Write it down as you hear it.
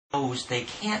knows they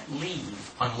can't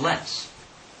leave unless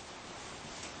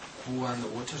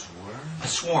What is a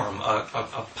swarm,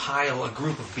 a pile, a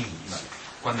group of bees.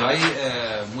 Cuando hay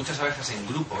muchas abejas en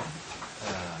grupo,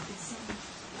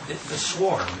 The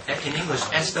swarm, in English,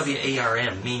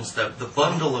 S-W-A-R-M, means the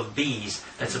bundle of bees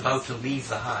that's about to leave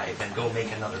the hive and go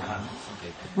make another hive.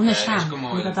 es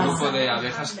como el grupo de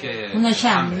abejas que... Un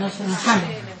enjambre, no es un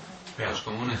enjambre. Es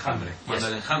como un enjambre. Cuando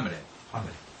el enjambre.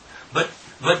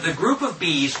 But the group of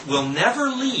bees will never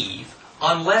leave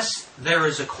unless there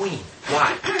is a queen.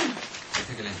 Why?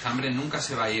 Dice que el enjambre nunca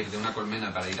se va a ir de una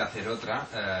colmena para ir a hacer otra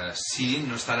si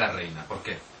no está la reina. ¿Por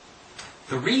qué?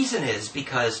 The reason is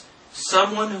because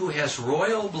someone who has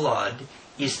royal blood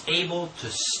is able to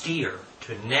steer,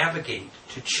 to navigate,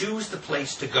 to choose the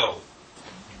place to go.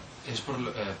 Es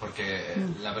porque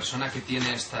la persona que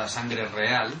tiene esta sangre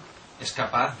real es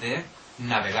capaz de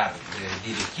navegar, de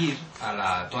dirigir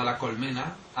a toda la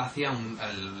colmena hacia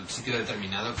el sitio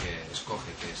determinado que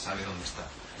escoge, que sabe dónde está.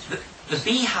 The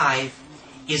beehive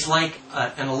is like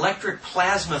an electric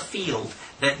plasma field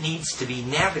that needs to be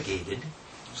navigated.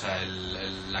 O sea,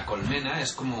 la colmena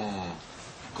es como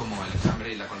el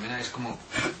enjambre, y la colmena es como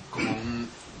un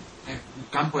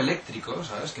campo eléctrico,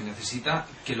 ¿sabes? Que necesita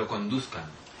que lo conduzcan.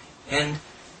 And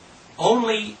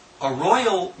only a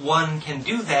royal one can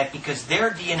do that because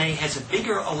their DNA has a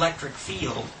bigger electric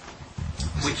field.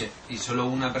 Y solo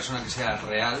una persona que sea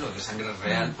real o de sangre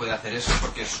real puede hacer eso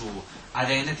porque su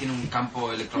ADN tiene un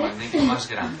campo electromagnético más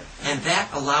grande. And that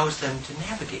allows them to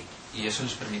navigate. Y eso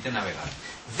les permite navegar.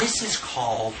 This is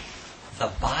called the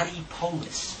body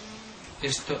polis.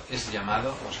 Esto es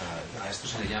llamado, o sea, a esto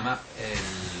se le llama el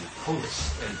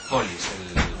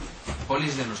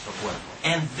polis de nuestro cuerpo.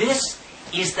 And this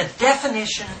is the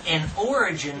definition and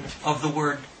origin of the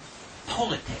word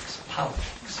politics.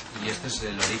 Y este es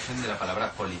el origen de la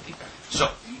palabra política. So,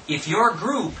 if your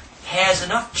group has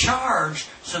enough charge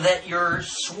so that your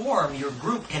swarm, your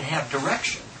group, can have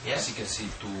direction. Yes? Así que si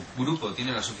tu grupo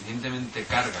tiene la suficientemente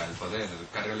carga, el poder,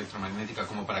 carga electromagnética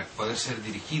como para poder ser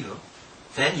dirigido,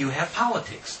 then you have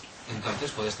politics.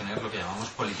 Entonces puedes tener lo que llamamos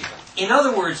política. In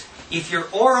other words, if your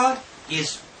aura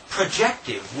is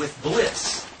projective with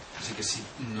bliss, así que si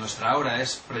nuestra aura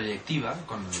es proyectiva,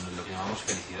 con lo que llamamos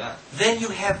felicidad, then you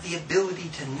have the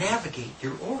ability to navigate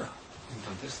your aura.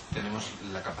 Entonces tenemos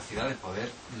la capacidad de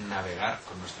poder navegar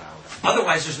con nuestra aura.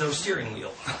 Otherwise there's no steering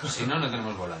wheel. Si no, no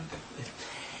tenemos volante.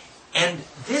 And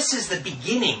this is the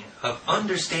beginning of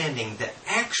understanding that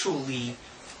actually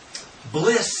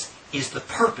bliss is the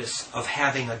purpose of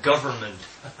having a government.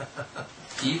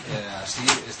 Y así,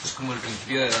 esto es como el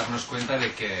principio de darnos cuenta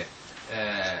de que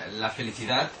la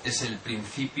felicidad es el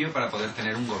principio para poder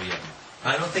tener un gobierno.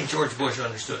 I don't think George Bush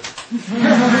understood.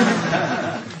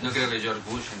 No creo que George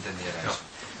Bush entendiera eso.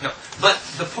 No. But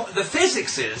the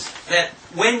physics is that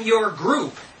when your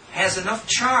group has enough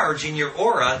charge in your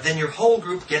aura, then your whole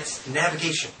group gets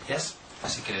navigation. Yes?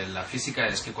 Así que la física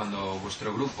es que cuando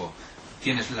vuestro grupo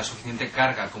tiene la suficiente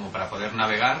carga como para poder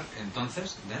navegar,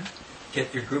 entonces,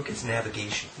 your group gets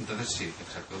navigation. Entonces sí,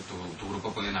 exacto, tu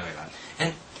grupo puede navegar.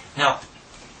 And now,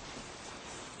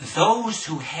 those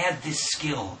who had this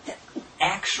skill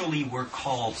actually were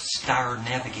called star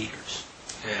navigators.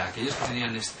 Aquellos que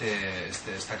tenían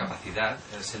esta capacidad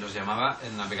se los llamaba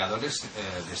navegadores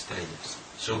de estrellas.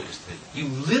 So you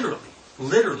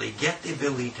literally get the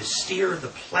ability to steer the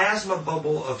plasma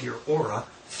bubble of your aura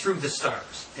through the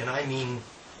stars. And I mean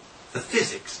the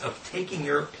physics of taking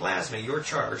your plasma, your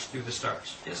charge, through the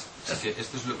stars. Yes? Así que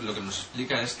esto es lo que nos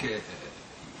explica es que,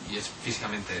 y es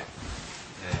físicamente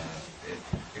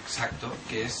exacto,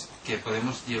 que es que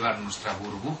podemos llevar nuestra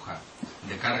burbuja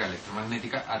de carga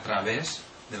electromagnética a través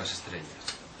de las estrellas.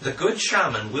 The good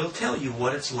shaman will tell you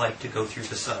what it's like to go through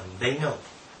the sun. They know.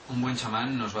 Un buen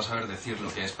chamán nos va a saber decir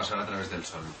lo que es pasar a través del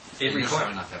sol. Ellos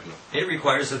saben hacerlo. It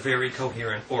requires a very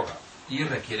coherent aura. Y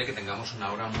requiere que tengamos una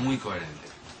aura muy coherente.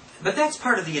 But that's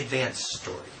part of the advanced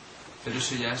story. Pero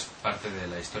eso ya es parte de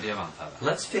la historia avanzada.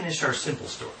 Let's finish our simple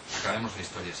story. Acabemos la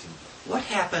historia simple. What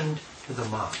happened to the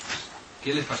monks?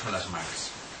 ¿Qué les pasó a las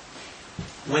mags?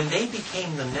 When they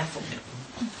became the Nephilim,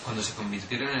 cuando se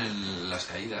convirtieron en las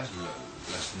caídas,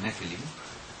 las Nephilic,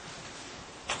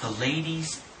 the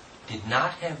ladies did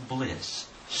not have bliss,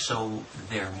 so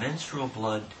their menstrual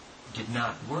blood did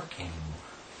not work anymore.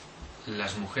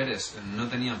 Las mujeres no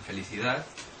tenían felicidad,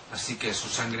 así que su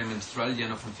sangre menstrual ya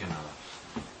no funcionaba.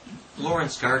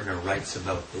 Lawrence Gardner writes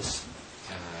about this.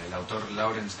 El autor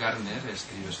Lawrence Gardner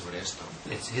escribe sobre esto.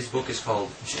 His book is called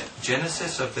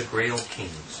Genesis of the Grail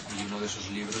Kings. Y uno de sus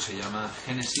libros se llama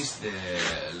Génesis de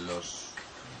los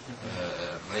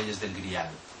Reyes del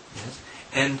Grial. Yes.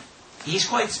 And he's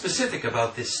quite specific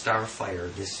about this star fire,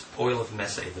 this oil of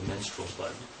Messe, the menstrual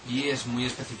blood. Y es muy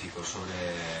específico sobre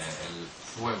el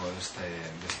fuego de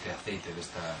este aceite, de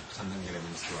esta sangre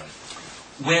menstrual.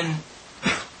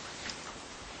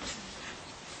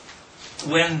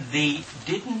 When they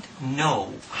didn't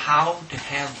know how to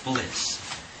have bliss,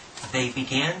 they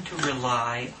began to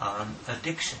rely on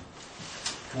addiction.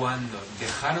 Cuando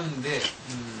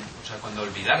cuando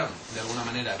olvidaron de alguna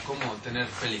manera cómo tener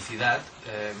felicidad,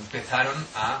 empezaron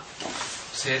a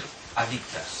ser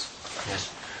adictas. Yes.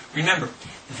 Remember,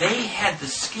 they had the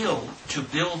skill to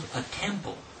build a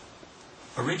temple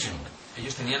originally.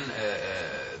 Ellos tenían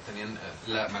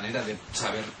la manera de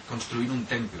saber construir un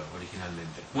templo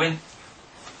originalmente.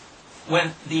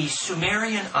 When the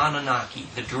Sumerian Anunnaki,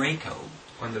 the Draco,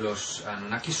 cuando los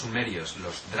Anunnaki sumerios,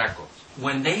 los Draco,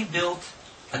 when they built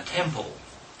a temple,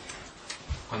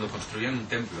 cuando construían un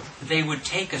templo, they would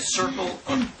take a circle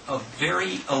of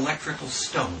very electrical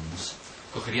stones.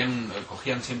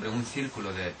 Cogían siempre un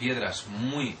círculo de piedras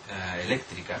muy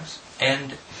eléctricas,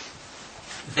 and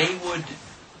they would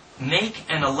make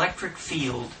an electric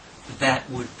field that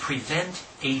would prevent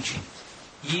aging.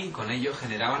 Y con ello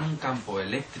generaban un campo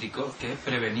eléctrico que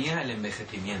prevenía el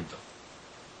envejecimiento.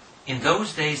 In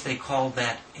those days they called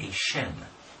that a Shem.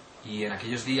 Y en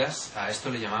aquellos días a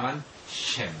esto le llamaban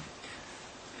Shem.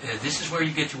 This is where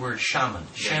you get your word shaman.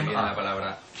 Shem viene la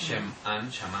palabra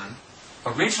Shem-an, shaman.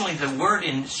 Originally the word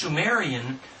in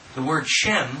Sumerian, the word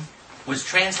Shem, was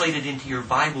translated into your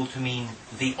Bible to mean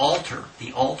the altar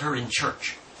in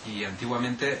church. Y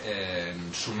antiguamente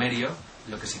en sumerio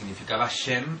lo que significaba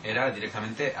Shem era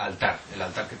directamente altar, el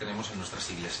altar que tenemos en nuestras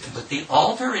iglesias. But the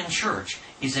altar in church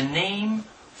is a name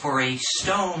for a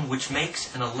stone which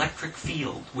makes an electric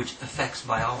field which affects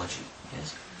biology.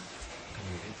 Yes?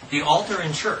 The altar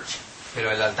in church,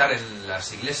 pero el altar en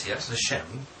las iglesias, the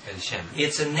Shem, el Shem,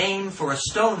 it's a name for a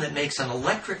stone that makes an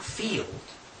electric field.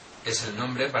 Es el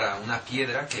nombre para una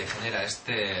piedra que genera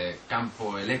este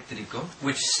campo eléctrico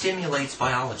which stimulates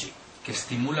biology. Que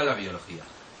estimula la biología.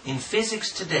 In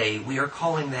physics today, we are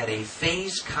calling that a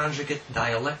phase conjugate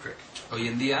dielectric. Hoy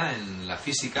en día en la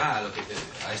física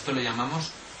a esto le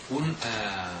llamamos un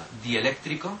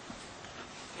dieléctrico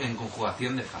en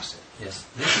conjugación de fase. Yes.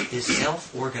 This is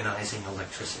self-organizing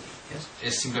electricity. Yes.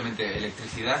 Es simplemente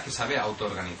electricidad que sabe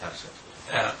autoorganizarse.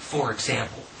 For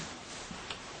example,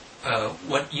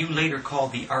 what you later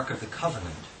called the Ark of the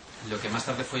Covenant. Lo que más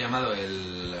tarde fue llamado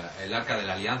el Arca de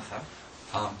la Alianza.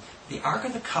 The Ark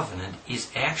of the Covenant is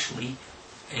actually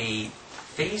a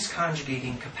phase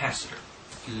conjugating capacitor.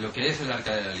 Lo que es el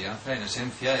Arca de la Alianza en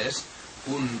esencia es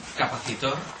un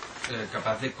capacitor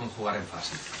capaz de conjugar en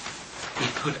fase.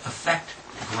 It could affect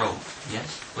growth,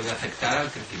 yes? Puede afectar al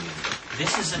crecimiento.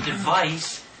 This is a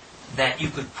device that you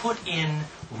could put in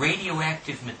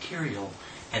radioactive material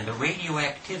and the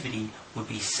radioactivity would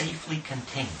be safely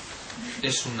contained.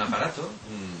 Es un aparato,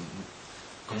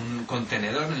 como un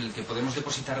contenedor en el que podemos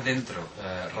depositar dentro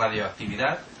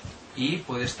radioactividad y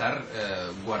puede estar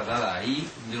guardada ahí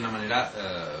de una manera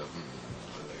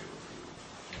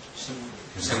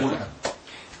segura.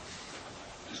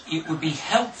 It would be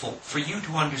helpful for you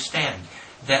to understand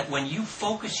that when you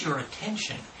focus your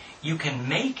attention, you can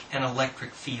make an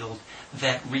electric field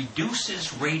that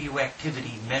reduces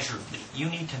radioactivity measurably. You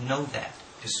need to know that.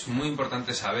 Es muy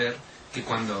importante saber que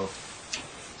cuando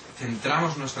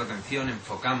centramos nuestra atención,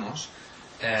 enfocamos,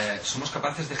 somos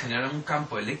capaces de generar un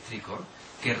campo eléctrico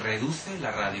que reduce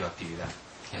la radioactividad.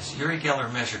 Yes, Uri Geller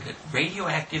measured it.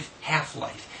 Radioactive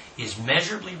half-life is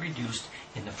measurably reduced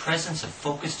in the presence of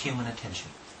focused human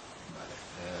attention.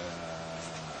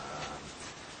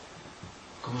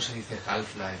 ¿Cómo se dice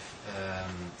half-life?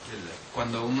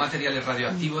 Cuando un material es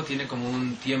radioactivo tiene como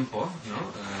un tiempo,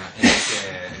 ¿no?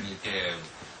 en el que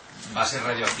va a ser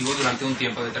radioactivo durante un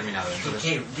tiempo determinado.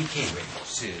 Entonces, decay rate.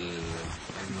 Sí,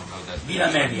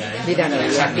 vida media. Vida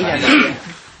exacto, media. Vida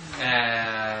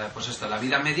media. Pues esto, la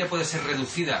vida media puede ser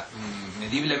reducida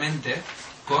mediblemente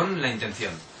con la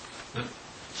intención.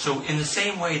 So in the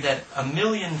same way that 1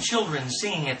 million children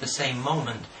singing at the same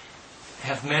moment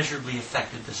have measurably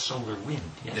affected the solar wind.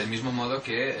 Yes? Del mismo modo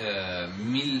que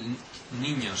 1000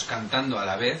 niños cantando a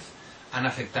la vez han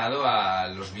afectado a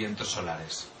los vientos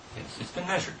solares. Yes, it's been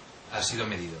measured. Ha sido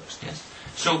medido esto. Yes.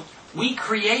 So we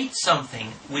create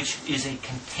something which is a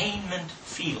containment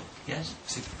field. Yes.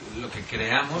 Sí, lo que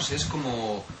creamos es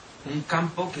como un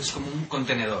campo que es como un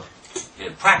contenedor.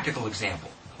 A practical example.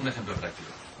 Un ejemplo práctico.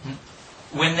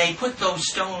 When they put those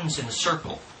stones in a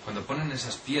circle, cuando ponen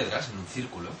esas piedras en un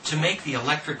círculo, to make the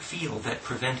electric field that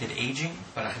prevented aging,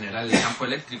 para generar el campo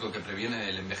eléctrico que previene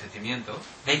el envejecimiento,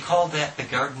 they called that the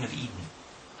Garden of Eden.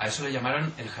 A eso le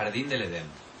llamaron el jardín del Edén.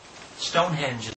 Stonehenge